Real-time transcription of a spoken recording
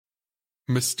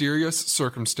Mysterious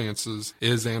Circumstances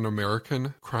is an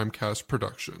American Crimecast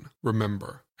production.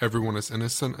 Remember, everyone is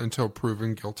innocent until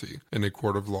proven guilty in a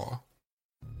court of law.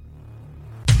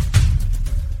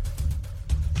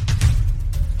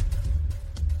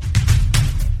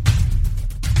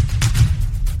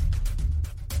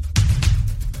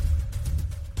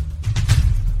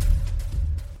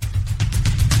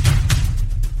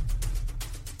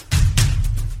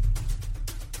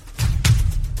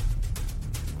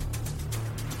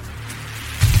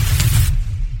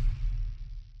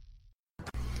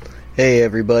 Hey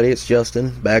everybody, it's Justin,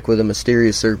 back with a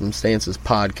Mysterious Circumstances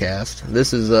podcast.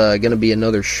 This is going to be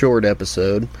another short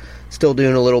episode. Still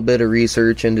doing a little bit of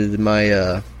research into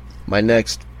my my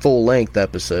next full-length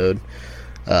episode.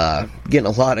 Getting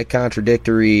a lot of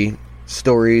contradictory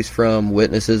stories from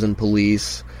witnesses and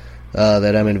police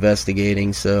that I'm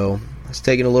investigating, so it's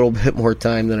taking a little bit more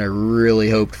time than I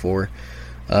really hoped for.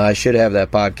 I should have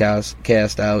that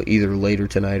podcast out either later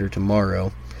tonight or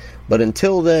tomorrow. But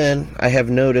until then, I have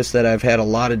noticed that I've had a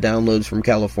lot of downloads from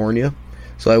California,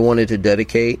 so I wanted to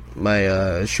dedicate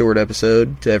my short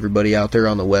episode to everybody out there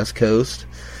on the West Coast.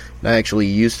 I actually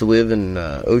used to live in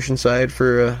Oceanside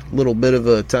for a little bit of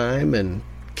a time and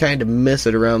kind of miss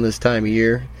it around this time of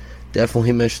year.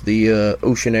 Definitely miss the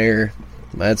ocean air,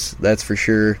 that's for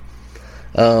sure.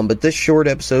 But this short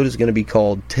episode is going to be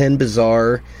called 10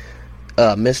 Bizarre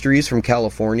Mysteries from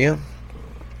California.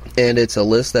 And it's a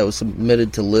list that was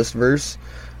submitted to Listverse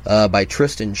by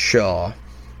Tristan Shaw.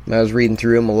 And I was reading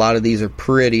through them. A lot of these are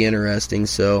pretty interesting,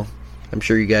 so I'm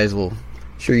sure you guys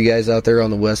out there on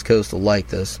the West Coast will like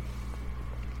this.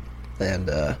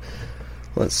 And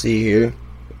let's see here.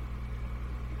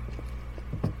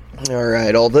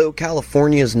 Alright, although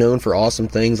California is known for awesome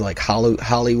things like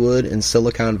Hollywood and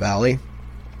Silicon Valley,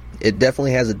 it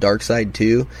definitely has a dark side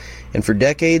too. And for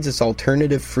decades, its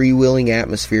alternative freewheeling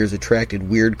atmosphere has attracted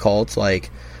weird cults like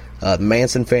the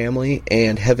Manson family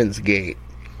and Heaven's Gate.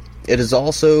 It has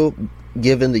also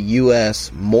given the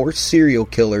U.S. more serial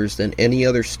killers than any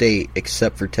other state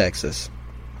except for Texas.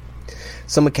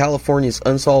 Some of California's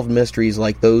unsolved mysteries,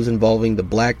 like those involving the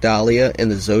Black Dahlia and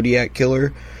the Zodiac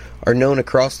Killer, are known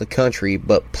across the country,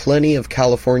 but plenty of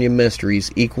California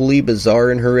mysteries, equally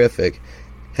bizarre and horrific,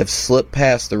 have slipped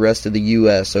past the rest of the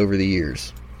U.S. over the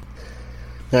years.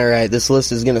 Alright, this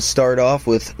list is going to start off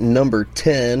with number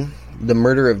 10, the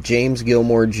murder of James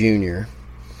Gilmore Jr.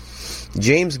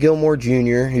 James Gilmore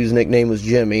Jr., whose nickname was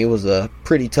Jimmy, was a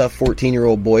pretty tough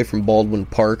 14-year-old boy from Baldwin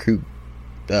Park who,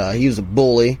 he was a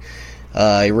bully.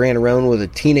 He ran around with a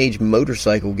teenage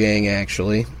motorcycle gang,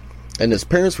 actually. And his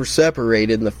parents were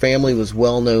separated, and the family was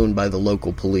well known by the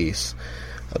local police.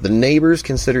 The neighbors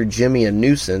considered Jimmy a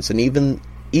nuisance, and even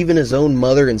his own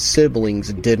mother and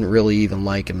siblings didn't really even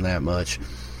like him that much.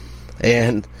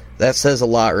 And that says a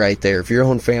lot right there. If your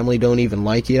own family don't even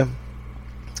like you,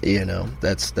 you know,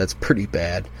 that's pretty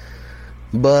bad.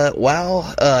 But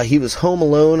while he was home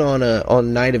alone on the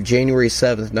night of January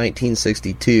 7th,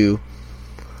 1962,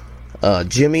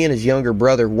 Jimmy and his younger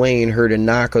brother Wayne heard a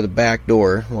knock on the back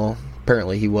door. Well,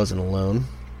 apparently he wasn't alone.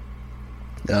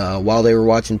 While they were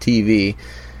watching TV,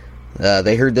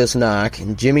 they heard this knock,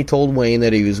 and Jimmy told Wayne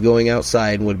that he was going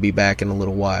outside and would be back in a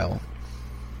little while.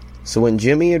 So when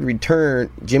Jimmy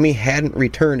hadn't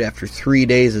returned after 3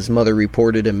 days. His mother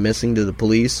reported him missing to the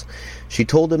police. She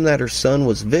told him that her son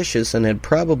was vicious and had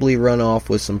probably run off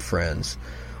with some friends.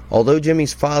 Although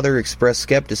Jimmy's father expressed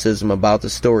skepticism about the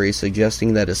story,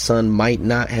 suggesting that his son might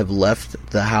not have left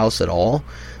the house at all,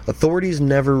 authorities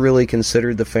never really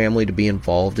considered the family to be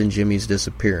involved in Jimmy's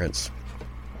disappearance.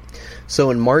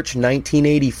 So in March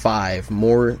 1985,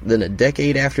 more than a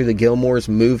decade after the Gilmores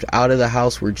moved out of the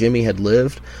house where Jimmy had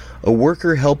lived, a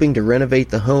worker helping to renovate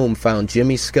the home found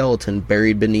Jimmy's skeleton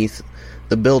buried beneath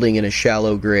the building in a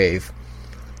shallow grave.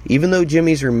 Even though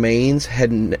Jimmy's remains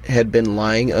had been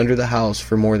lying under the house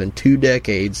for more than 2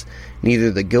 decades, neither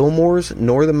the Gilmores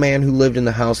nor the man who lived in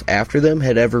the house after them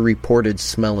had ever reported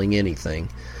smelling anything.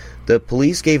 The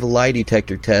police gave a lie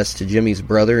detector test to Jimmy's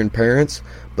brother and parents,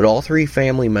 but all 3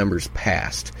 family members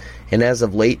passed. And as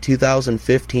of late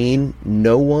 2015,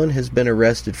 no one has been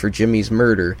arrested for Jimmy's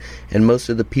murder, and most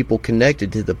of the people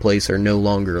connected to the place are no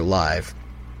longer alive.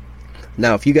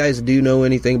 Now, if you guys do know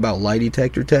anything about lie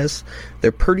detector tests,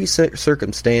 they're pretty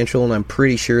circumstantial, and I'm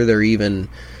pretty sure they're even,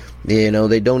 they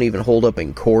don't even hold up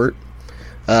in court.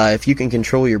 If you can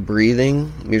control your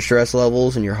breathing, your stress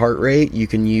levels, and your heart rate, you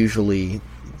can usually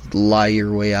lie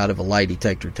your way out of a lie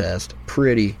detector test.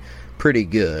 Pretty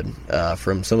good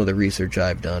from some of the research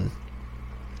I've done.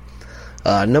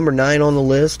 Number 9 on the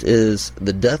list is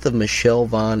the death of Michelle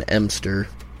Von Emster.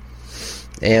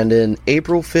 And in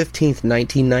April 15th,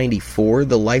 1994,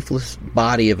 the lifeless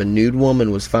body of a nude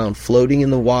woman was found floating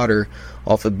in the water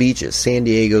off a beach at San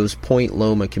Diego's Point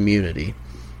Loma community.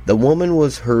 The woman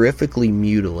was horrifically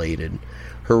mutilated.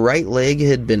 Her right leg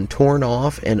had been torn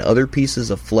off, and other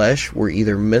pieces of flesh were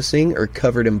either missing or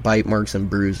covered in bite marks and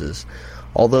bruises.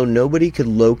 Although nobody could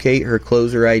locate her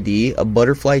clothes or ID, a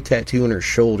butterfly tattoo on her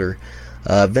shoulder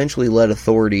eventually led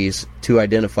authorities to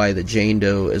identify the Jane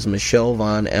Doe as Michelle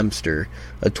Von Emster,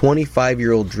 a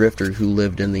 25-year-old drifter who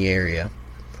lived in the area.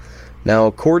 Now,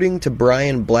 according to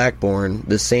Brian Blackburn,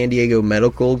 the San Diego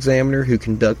medical examiner who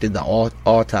conducted the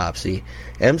autopsy,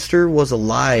 Emster was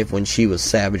alive when she was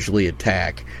savagely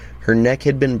attacked. Her neck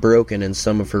had been broken and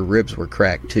some of her ribs were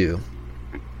cracked too.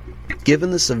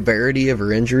 Given the severity of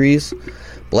her injuries,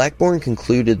 Blackburn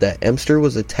concluded that Emster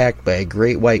was attacked by a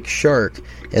great white shark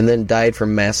and then died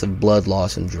from massive blood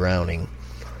loss and drowning.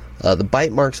 The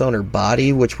bite marks on her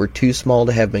body, which were too small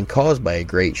to have been caused by a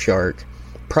great shark,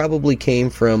 probably came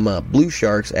from blue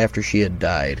sharks after she had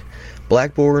died.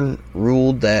 Blackburn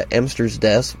ruled that Emster's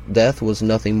death was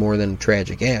nothing more than a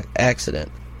tragic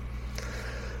accident.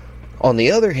 On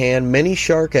the other hand, many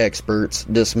shark experts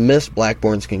dismissed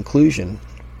Blackburn's conclusion.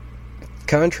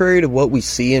 Contrary to what we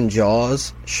see in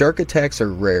Jaws, shark attacks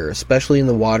are rare, especially in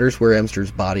the waters where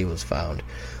Emster's body was found.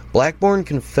 Blackburn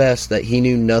confessed that he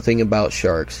knew nothing about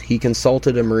sharks. He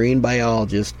consulted a marine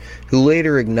biologist who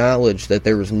later acknowledged that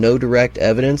there was no direct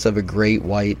evidence of a great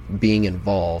white being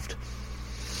involved.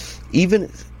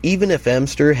 Even if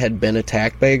Emster had been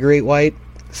attacked by a great white,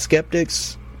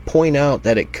 skeptics point out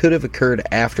that it could have occurred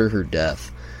after her death.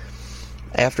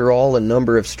 After all, a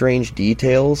number of strange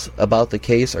details about the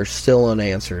case are still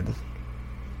unanswered,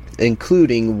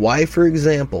 including why, for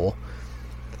example,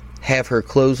 have her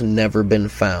clothes never been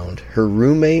found. Her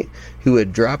roommate, who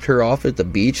had dropped her off at the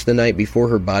beach the night before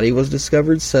her body was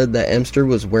discovered, said that Emster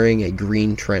was wearing a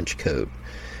green trench coat.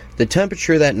 The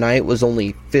temperature that night was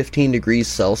only 15 degrees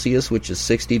Celsius, which is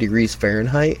 60 degrees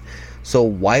Fahrenheit, so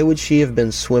why would she have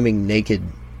been swimming naked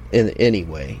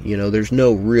anyway? You know, there's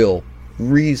no real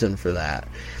reason for that.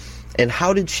 And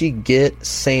how did she get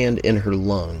sand in her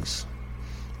lungs?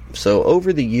 So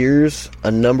over the years,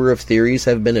 a number of theories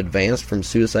have been advanced from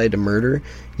suicide to murder,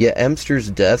 yet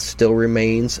Emster's death still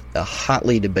remains a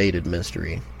hotly debated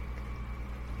mystery.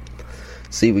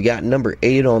 See, we got number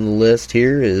 8 on the list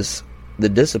here is the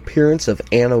disappearance of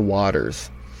Anna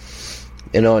Waters.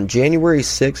 And on January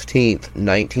 16th,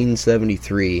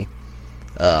 1973,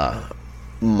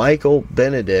 Michael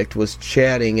Benedict was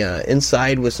chatting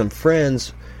inside with some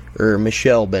friends, or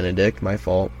Michelle Benedict, my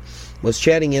fault, was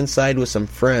chatting inside with some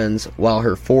friends while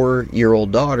her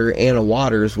 4-year-old daughter, Anna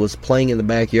Waters, was playing in the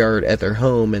backyard at their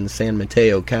home in San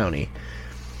Mateo County.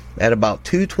 At about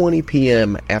 2:20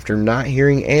 p.m., after not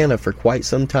hearing Anna for quite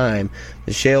some time,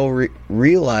 Michelle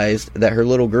realized that her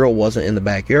little girl wasn't in the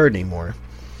backyard anymore.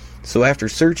 So after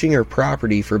searching her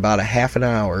property for about a half an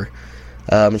hour,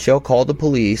 Michelle called the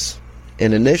police.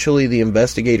 And initially, the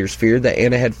investigators feared that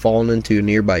Anna had fallen into a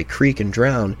nearby creek and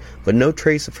drowned, but no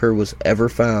trace of her was ever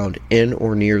found in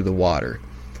or near the water.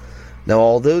 Now,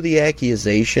 although the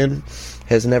accusation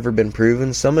has never been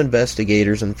proven, some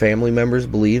investigators and family members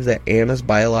believe that Anna's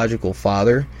biological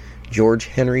father, George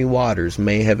Henry Waters,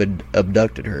 may have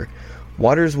abducted her.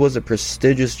 Waters was a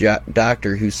prestigious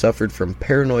doctor who suffered from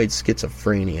paranoid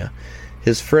schizophrenia.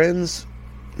 His friendship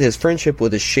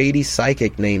with a shady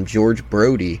psychic named George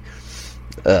Brody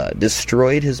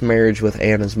destroyed his marriage with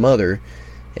Anna's mother,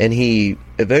 and he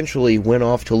eventually went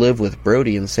off to live with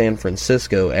Brody in San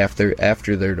Francisco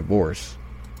after their divorce.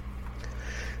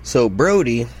 So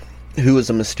Brody, who was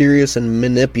a mysterious and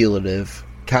manipulative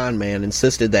con man,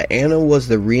 insisted that Anna was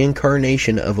the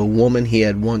reincarnation of a woman he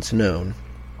had once known.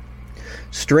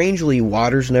 Strangely,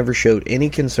 Waters never showed any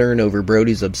concern over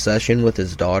Brody's obsession with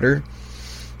his daughter.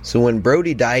 So when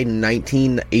Brody died in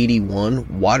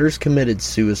 1981, Waters committed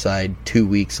suicide 2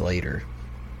 weeks later.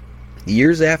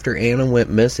 Years after Anna went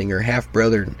missing, her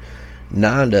half-brother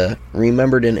Nanda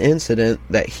remembered an incident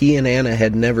that he and Anna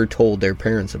had never told their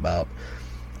parents about.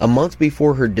 A month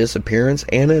before her disappearance,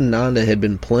 Anna and Nanda had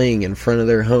been playing in front of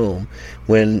their home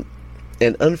when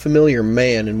an unfamiliar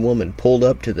man and woman pulled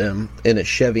up to them in a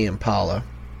Chevy Impala.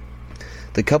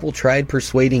 The couple tried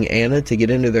persuading Anna to get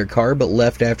into their car, but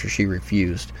left after she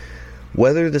refused.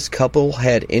 Whether this couple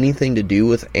had anything to do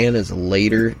with Anna's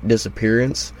later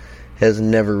disappearance has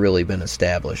never really been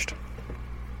established.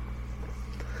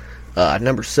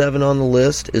 Number 7 on the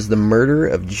list is the murder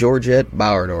of Georgette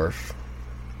Bauerdorf.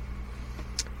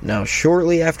 Now,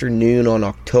 shortly after noon on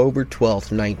October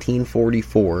 12,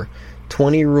 1944,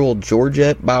 20-year-old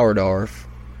Georgette Bauerdorf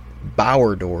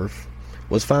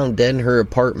was found dead in her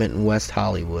apartment in West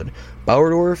Hollywood.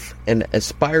 Bauerdorf, an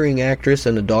aspiring actress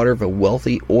and the daughter of a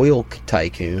wealthy oil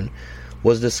tycoon,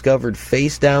 was discovered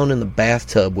face down in the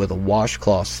bathtub with a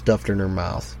washcloth stuffed in her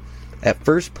mouth. At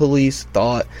first, police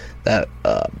thought that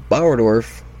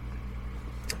Bauerdorf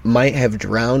might have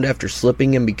drowned after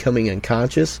slipping and becoming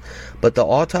unconscious, but the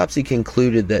autopsy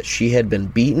concluded that she had been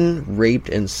beaten, raped,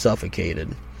 and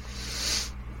suffocated.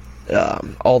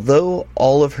 Although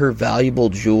all of her valuable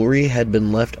jewelry had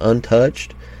been left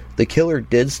untouched, the killer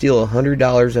did steal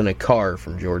 $100 in a car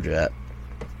from Georgette.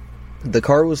 The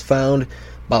car was found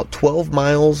about 12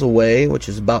 miles away, which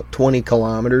is about 20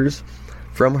 kilometers,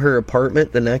 from her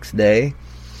apartment the next day.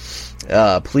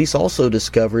 Police also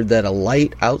discovered that a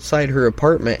light outside her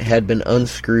apartment had been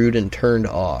unscrewed and turned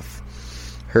off.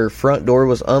 Her front door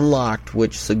was unlocked,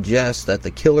 which suggests that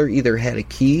the killer either had a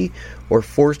key or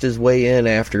forced his way in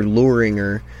after luring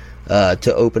her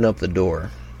to open up the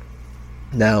door.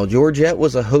 Now, Georgette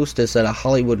was a hostess at a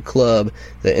Hollywood club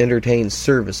that entertained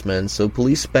servicemen, so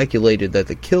police speculated that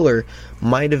the killer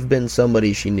might have been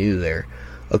somebody she knew there.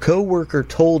 A co-worker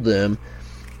told them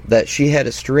that she had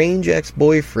a strange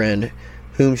ex-boyfriend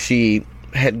whom she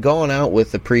had gone out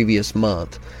with the previous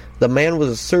month. The man was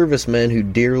a serviceman who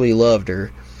dearly loved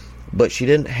her, but she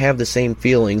didn't have the same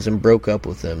feelings and broke up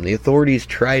with him. The authorities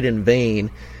tried in vain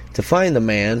to find the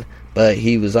man, but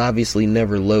he was obviously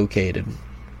never located.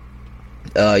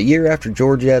 A year after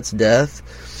Georgette's death,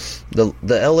 the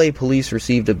LA police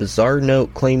received a bizarre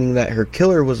note claiming that her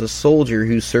killer was a soldier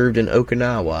who served in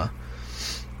Okinawa.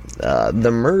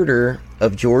 The murder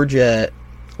of Georgette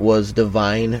was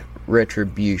divine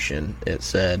retribution, it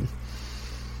said.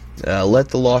 Let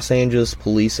the Los Angeles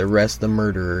police arrest the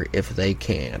murderer if they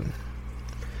can.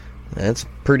 That's a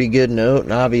pretty good note,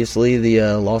 and obviously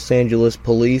the Los Angeles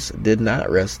police did not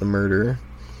arrest the murderer.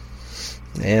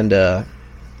 And,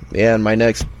 in my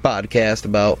next podcast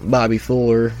about Bobby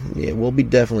Fuller, we'll be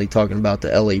definitely talking about the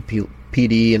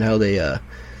LAPD and how they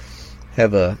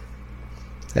have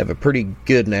a pretty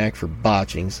good knack for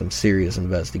botching some serious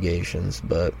investigations.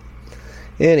 But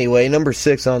anyway, number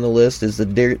 6 on the list is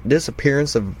the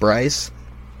disappearance of Bryce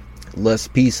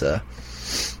Lespisa.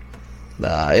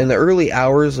 In the early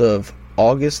hours of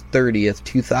August 30th,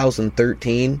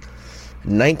 2013,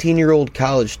 19-year-old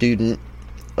college student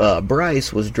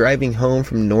Bryce was driving home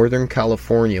from Northern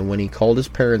California when he called his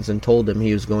parents and told them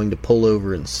he was going to pull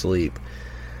over and sleep.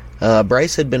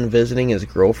 Bryce had been visiting his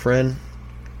girlfriend,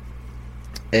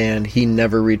 and he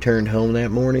never returned home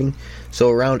that morning. So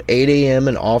around 8 a.m.,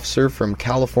 an officer from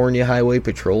California Highway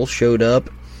Patrol showed up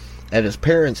at his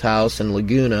parents' house in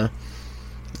Laguna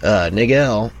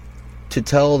Niguel to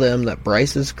tell them that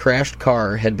Bryce's crashed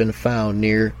car had been found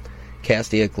near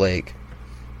Castaic Lake.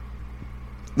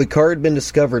 The car had been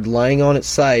discovered lying on its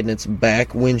side and its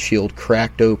back windshield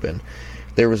cracked open.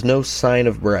 There was no sign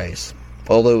of Bryce,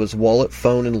 although his wallet,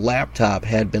 phone, and laptop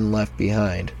had been left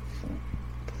behind.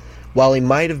 While he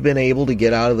might have been able to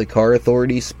get out of the car,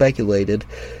 authorities speculated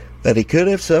that he could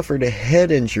have suffered a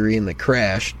head injury in the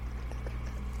crash.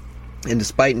 And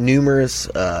despite numerous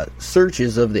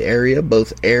searches of the area,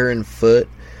 both air and foot,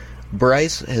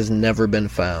 Bryce has never been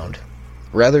found.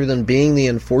 Rather than being the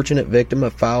unfortunate victim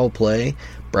of foul play,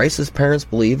 Bryce's parents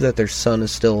believe that their son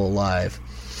is still alive.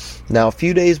 Now, a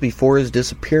few days before his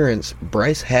disappearance,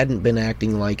 Bryce hadn't been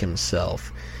acting like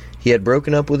himself. He had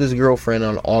broken up with his girlfriend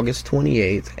on August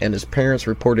 28th, and his parents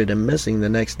reported him missing the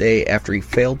next day after he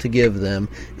failed to give them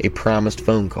a promised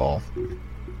phone call.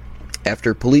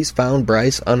 After police found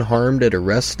Bryce unharmed at a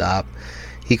rest stop,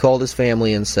 he called his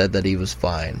family and said that he was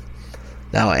fine.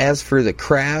 Now, as for the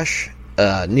crash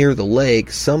near the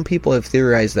lake, some people have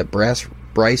theorized that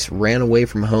Bryce ran away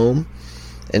from home,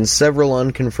 and several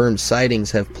unconfirmed sightings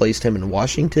have placed him in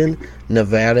Washington,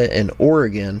 Nevada, and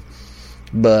Oregon,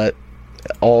 but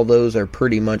all those are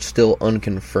pretty much still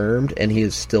unconfirmed, and he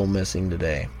is still missing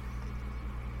today.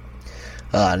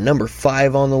 Number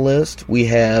 5 on the list, we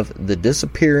have the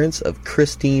disappearance of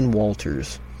Christine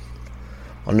Walters.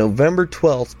 On November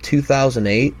 12th,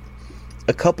 2008,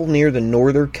 a couple near the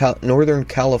Northern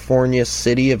California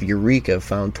city of Eureka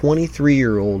found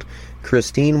 23-year-old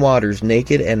Christine Walters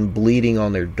naked and bleeding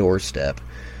on their doorstep.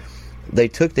 They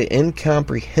took the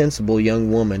incomprehensible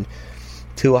young woman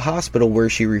to a hospital where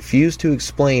she refused to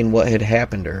explain what had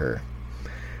happened to her.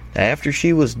 After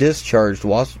she was discharged,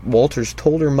 Walters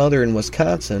told her mother in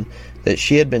Wisconsin that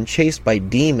she had been chased by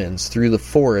demons through the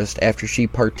forest after she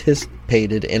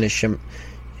participated in a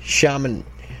shamanic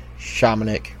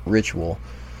ritual,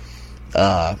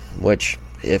 which,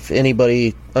 if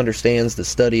anybody understands the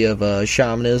study of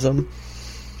shamanism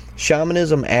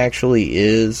actually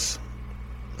is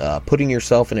putting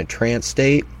yourself in a trance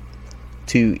state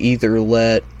to either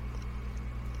let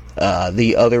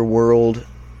the other world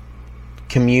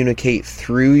communicate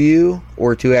through you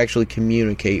or to actually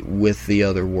communicate with the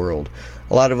other world.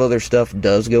 A lot of other stuff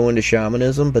does go into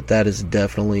shamanism, but that is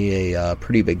definitely a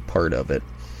pretty big part of it.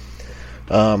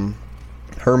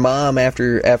 Her mom,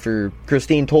 after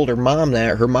Christine told her mom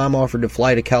that, her mom offered to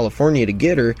fly to California to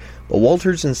get her, but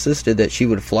Walters insisted that she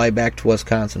would fly back to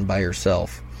Wisconsin by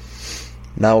herself.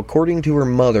 Now, according to her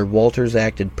mother, Walters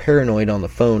acted paranoid on the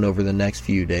phone over the next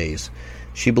few days.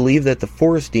 She believed that the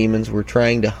forest demons were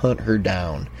trying to hunt her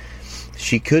down.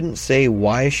 She couldn't say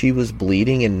why she was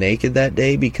bleeding and naked that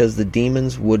day because the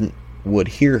demons would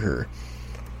hear her.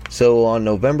 So on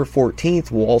November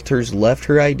 14th, Walters left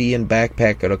her ID and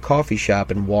backpack at a coffee shop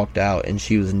and walked out, and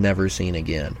she was never seen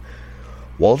again.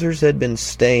 Walters had been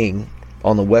staying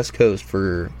on the West Coast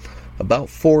for about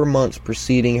 4 months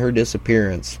preceding her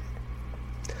disappearance.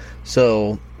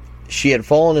 So she had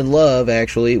fallen in love,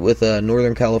 actually, with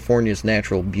Northern California's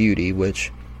natural beauty,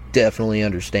 which definitely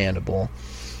understandable.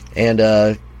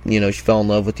 And, she fell in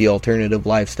love with the alternative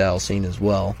lifestyle scene as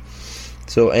well.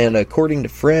 So, and according to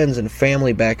friends and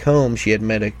family back home, she had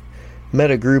met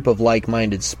a group of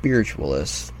like-minded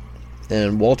spiritualists.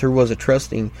 And Walters was a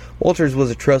trusting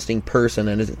person,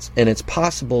 and it's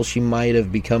possible she might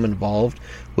have become involved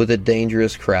with a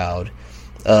dangerous crowd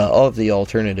of the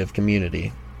alternative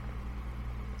community.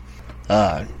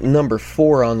 Number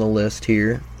 4 on the list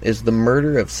here is the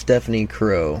murder of Stephanie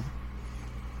Crow.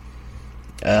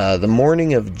 The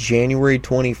morning of January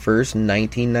 21st,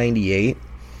 1998,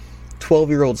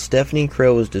 12-year-old Stephanie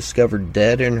Crow was discovered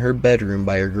dead in her bedroom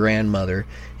by her grandmother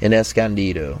in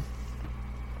Escondido.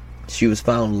 She was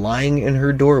found lying in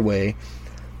her doorway,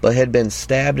 but had been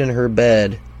stabbed in her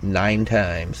bed 9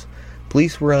 times.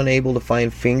 Police were unable to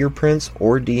find fingerprints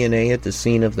or DNA at the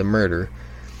scene of the murder,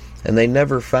 and they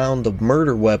never found the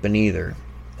murder weapon either.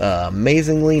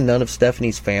 Amazingly, none of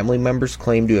Stephanie's family members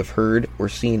claimed to have heard or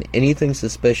seen anything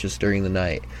suspicious during the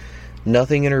night.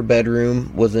 Nothing in her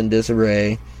bedroom was in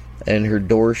disarray, and her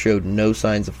door showed no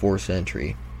signs of forced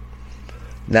entry.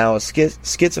 Now, a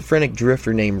schizophrenic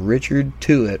drifter named Richard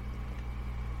Tuitt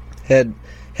had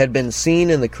been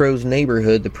seen in the Crow's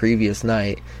neighborhood the previous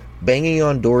night, banging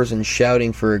on doors and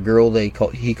shouting for a girl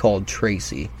he called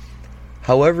Tracy.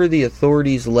 However, the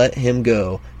authorities let him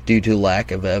go due to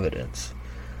lack of evidence.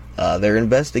 Their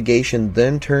investigation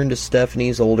then turned to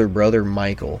Stephanie's older brother,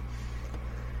 Michael.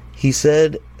 He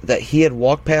said that he had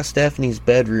walked past Stephanie's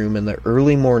bedroom in the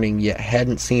early morning, yet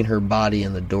hadn't seen her body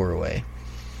in the doorway.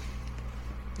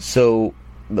 So,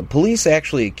 the police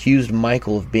actually accused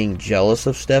Michael of being jealous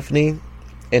of Stephanie,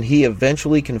 and he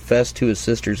eventually confessed to his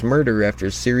sister's murder after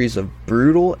a series of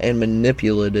brutal and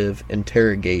manipulative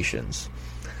interrogations.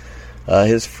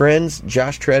 His friends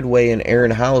Josh Treadway and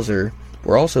Aaron Hauser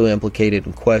were also implicated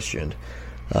and questioned.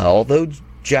 Although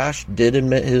Josh did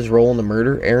admit his role in the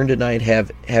murder, Aaron denied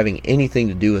having anything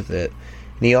to do with it,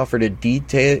 and he offered a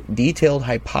detailed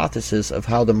hypothesis of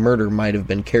how the murder might have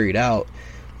been carried out,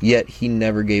 yet he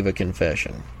never gave a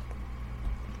confession.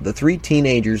 The 3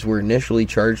 teenagers were initially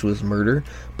charged with murder,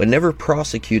 but never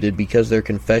prosecuted because their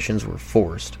confessions were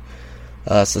forced.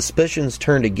 Suspicions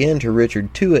turned again to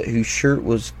Richard Tuitt, whose shirt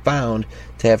was found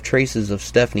to have traces of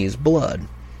Stephanie's blood.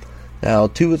 Now,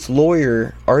 Tuitt's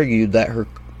lawyer argued that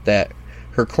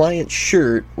her client's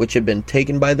shirt, which had been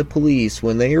taken by the police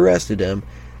when they arrested him,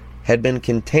 had been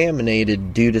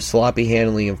contaminated due to sloppy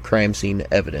handling of crime scene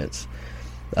evidence.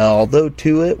 Although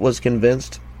Tuitt was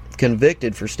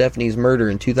convicted for Stephanie's murder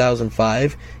in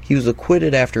 2005, he was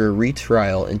acquitted after a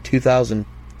retrial in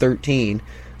 2013,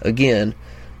 again,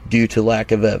 due to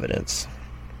lack of evidence.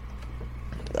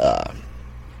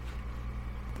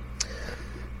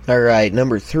 Alright,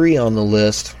 number 3 on the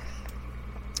list.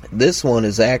 This one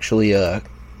is actually a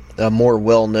more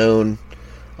well-known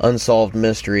unsolved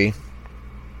mystery.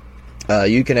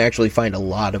 You can actually find a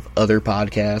lot of other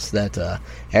podcasts that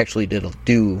actually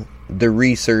do the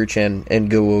research and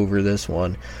go over this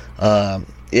one.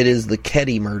 It is the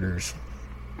Keddie murders.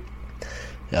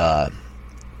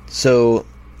 So,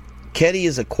 Keddie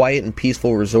is a quiet and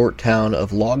peaceful resort town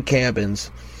of log cabins,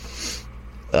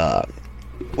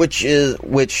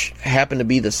 which happened to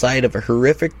be the site of a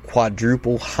horrific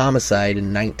quadruple homicide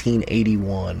in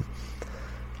 1981.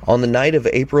 On the night of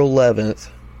April 11th,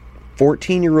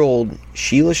 14-year-old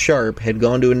Sheila Sharp had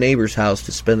gone to a neighbor's house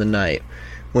to spend the night.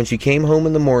 When she came home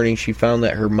in the morning, she found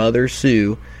that her mother,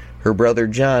 Sue, her brother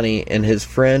Johnny, and his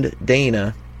friend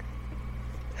Dana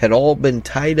had all been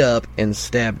tied up and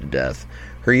stabbed to death.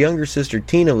 Her younger sister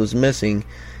Tina was missing,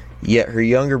 yet her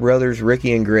younger brothers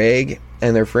Ricky and Greg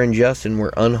and their friend Justin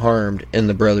were unharmed in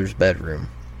the brothers' bedroom.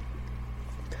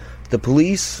 The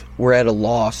police were at a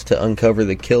loss to uncover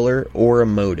the killer or a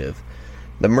motive.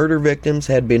 The murder victims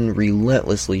had been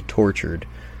relentlessly tortured.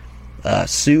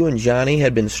 Sue and Johnny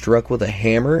had been struck with a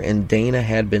hammer, and Dana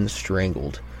had been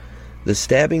strangled. The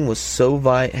stabbing was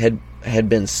had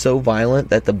been so violent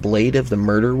that the blade of the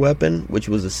murder weapon, which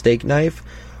was a steak knife,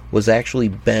 was actually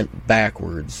bent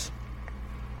backwards.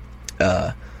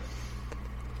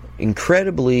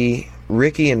 Incredibly,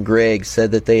 Ricky and Greg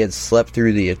said that they had slept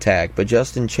through the attack, but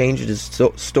Justin changed his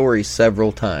story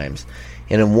several times.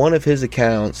 And in one of his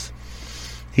accounts,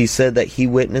 he said that he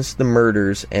witnessed the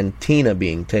murders and Tina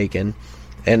being taken.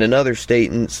 And in other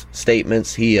statements,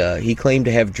 he claimed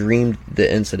to have dreamed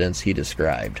the incidents he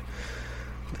described.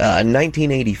 In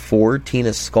 1984,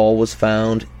 Tina's skull was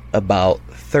found about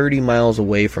 30 miles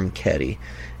away from Keddie,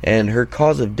 and her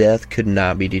cause of death could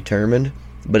not be determined,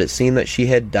 but it seemed that she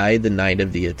had died the night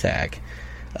of the attack.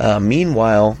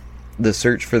 Meanwhile, the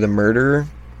search for the murderer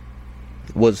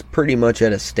was pretty much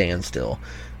at a standstill.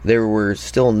 There were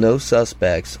still no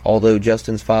suspects, although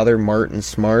Justin's father, Martin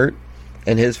Smart,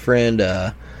 and his friend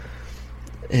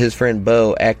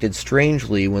Bo acted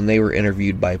strangely when they were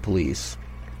interviewed by police.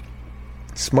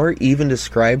 Smart even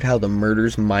described how the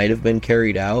murders might have been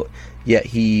carried out, yet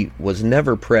he was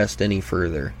never pressed any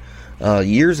further.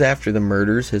 Years after the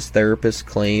murders, his therapist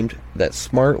claimed that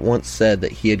Smart once said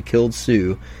that he had killed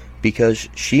Sue because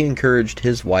she encouraged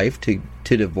his wife to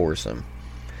divorce him.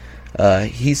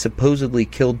 He supposedly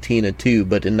killed Tina too,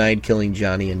 but denied killing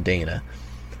Johnny and Dana.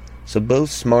 So both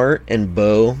Smart and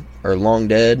Bo are long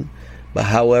dead, but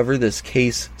however, this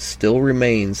case still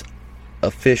remains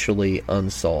officially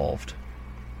unsolved.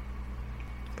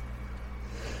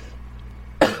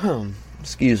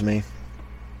 Excuse me.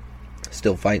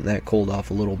 Still fighting that cold off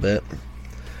a little bit.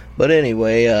 But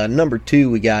anyway, number 2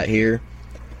 we got here.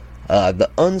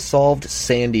 The unsolved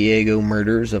San Diego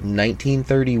murders of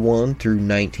 1931 through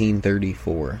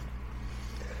 1934.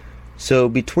 So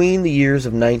between the years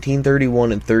of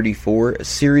 1931 and 34, a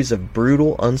series of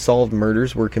brutal unsolved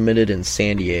murders were committed in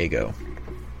San Diego.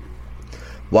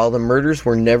 While the murders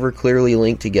were never clearly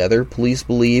linked together, police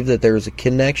believe that there was a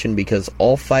connection because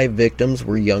all 5 victims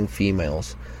were young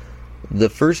females. The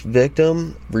first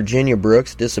victim, Virginia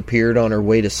Brooks, disappeared on her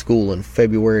way to school in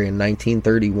February of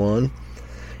 1931,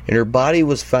 and her body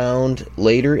was found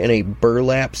later in a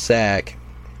burlap sack.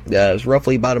 It was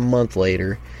roughly about a month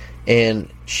later, and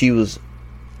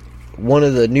one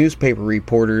of the newspaper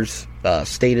reporters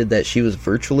stated that she was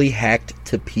virtually hacked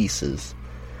to pieces.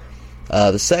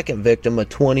 The second victim, a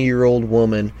 20-year-old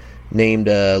woman named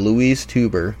Louise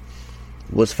Tuber,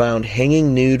 was found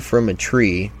hanging nude from a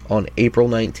tree on April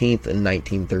 19th in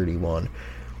 1931.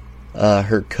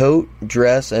 Her coat,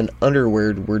 dress, and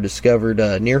underwear were discovered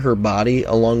near her body,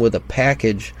 along with a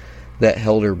package that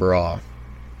held her bra.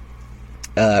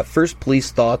 At first,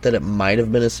 police thought that it might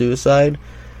have been a suicide,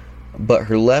 but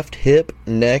her left hip,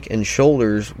 neck, and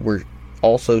shoulders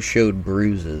also showed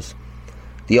bruises.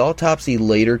 The autopsy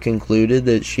later concluded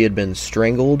that she had been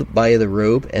strangled by the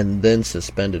rope and then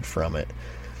suspended from it.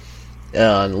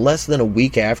 Less than a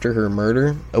week after her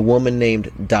murder, a woman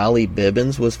named Dolly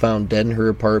Bibbins was found dead in her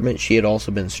apartment. She had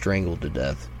also been strangled to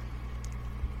death.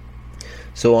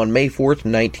 So on May 4th,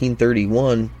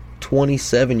 1931,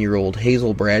 27-year-old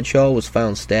Hazel Bradshaw was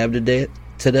found stabbed to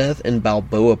death in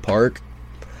Balboa Park.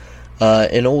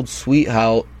 An old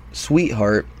sweetheart,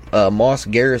 Moss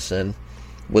Garrison,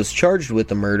 was charged with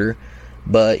the murder,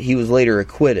 but he was later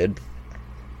acquitted.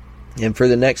 And for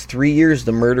the next 3 years,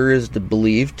 the murderer is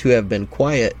believed to have been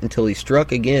quiet until he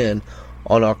struck again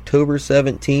on October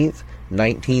 17th,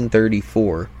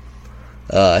 1934.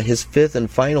 His fifth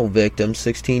and final victim,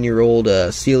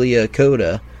 16-year-old Celia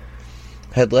Coda,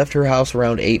 had left her house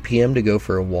around 8 p.m. to go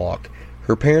for a walk.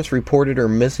 Her parents reported her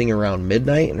missing around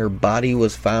midnight, and her body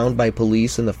was found by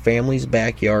police in the family's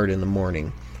backyard in the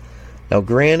morning. Now,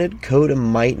 granted, Coda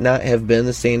might not have been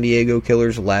the San Diego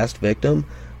killer's last victim,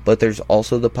 but there's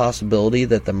also the possibility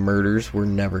that the murders were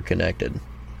never connected.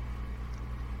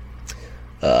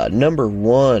 Number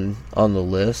 1 on the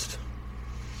list.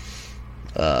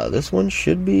 This one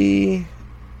should be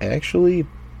actually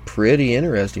pretty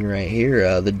interesting right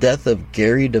here. The death of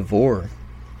Gary DeVore.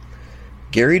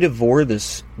 Gary DeVore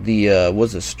was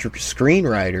a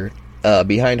screenwriter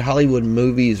behind Hollywood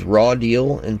movies Raw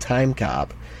Deal and Time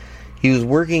Cop. He was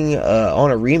working on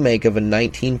a remake of a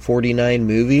 1949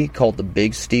 movie called The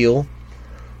Big Steal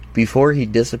before he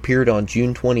disappeared on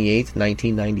June 28,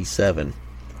 1997.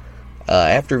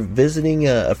 After visiting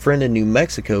a friend in New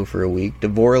Mexico for a week,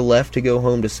 DeVore left to go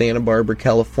home to Santa Barbara,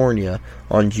 California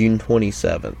on June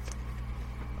 27th.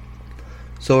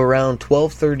 So around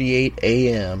 12:38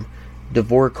 a.m.,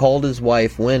 DeVore called his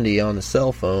wife, Wendy, on the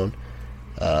cell phone,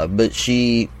 but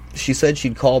she said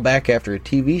she'd call back after a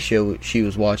TV show she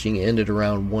was watching ended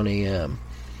around 1 a.m.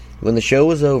 When the show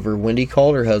was over, Wendy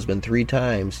called her husband 3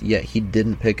 times, yet he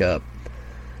didn't pick up.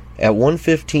 At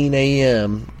 1:15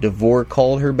 a.m., DeVore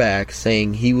called her back,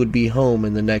 saying he would be home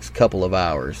in the next couple of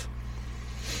hours.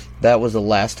 That was the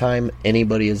last time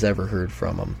anybody has ever heard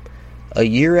from him. A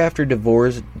year after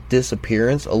DeVore's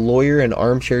disappearance, a lawyer and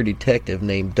armchair detective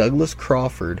named Douglas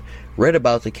Crawford read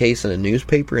about the case in a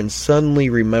newspaper and suddenly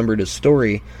remembered a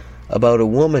story about a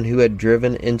woman who had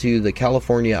driven into the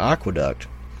California aqueduct.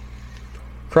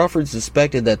 Crawford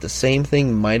suspected that the same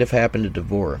thing might have happened to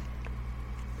DeVore.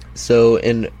 So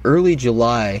in early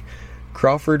July,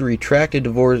 Crawford retraced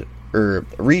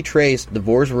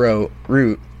DeVore's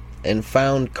route and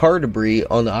found car debris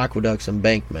on the aqueduct's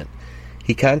embankment.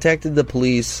 He contacted the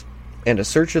police, and a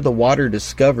search of the water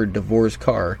discovered DeVore's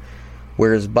car,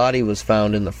 where his body was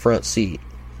found in the front seat.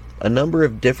 A number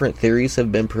of different theories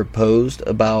have been proposed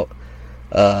about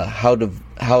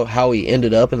how he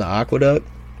ended up in the aqueduct.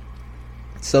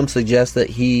 Some suggest that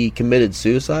he committed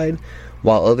suicide,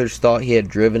 while others thought he had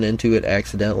driven into it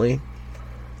accidentally.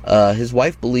 His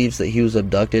wife believes that he was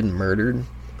abducted and murdered,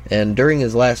 and during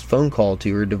his last phone call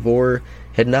to her, DeVore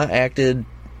had not acted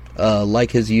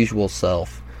like his usual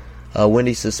self.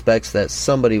 Wendy suspects that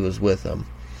somebody was with him.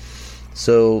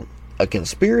 So, a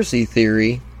conspiracy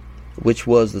theory, which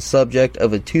was the subject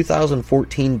of a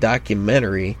 2014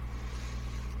 documentary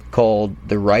called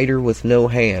The Writer with No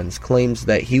Hands, claims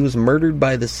that he was murdered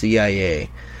by the CIA.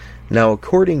 Now,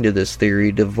 according to this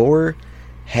theory, DeVore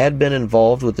had been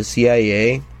involved with the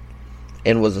CIA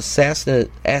and was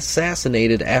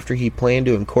assassinated after he planned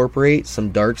to incorporate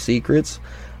some dark secrets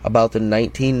about the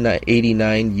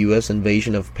 1989 U.S.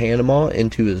 invasion of Panama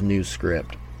into his new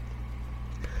script.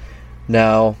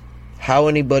 Now, how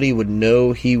anybody would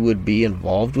know he would be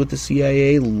involved with the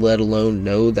CIA, let alone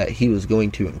know that he was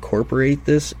going to incorporate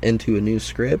this into a new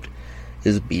script,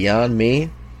 is beyond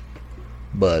me.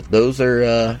 But those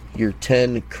are your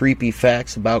 10 creepy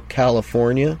facts about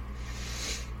California.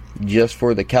 Just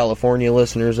for the California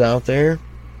listeners out there.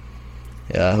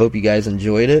 I hope you guys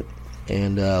enjoyed it.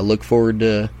 And look forward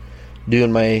to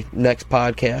doing my next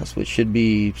podcast, which should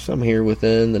be some here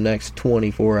within the next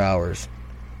 24 hours.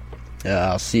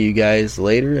 I'll see you guys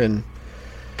later, and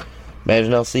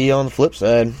imagine I'll see you on the flip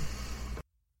side.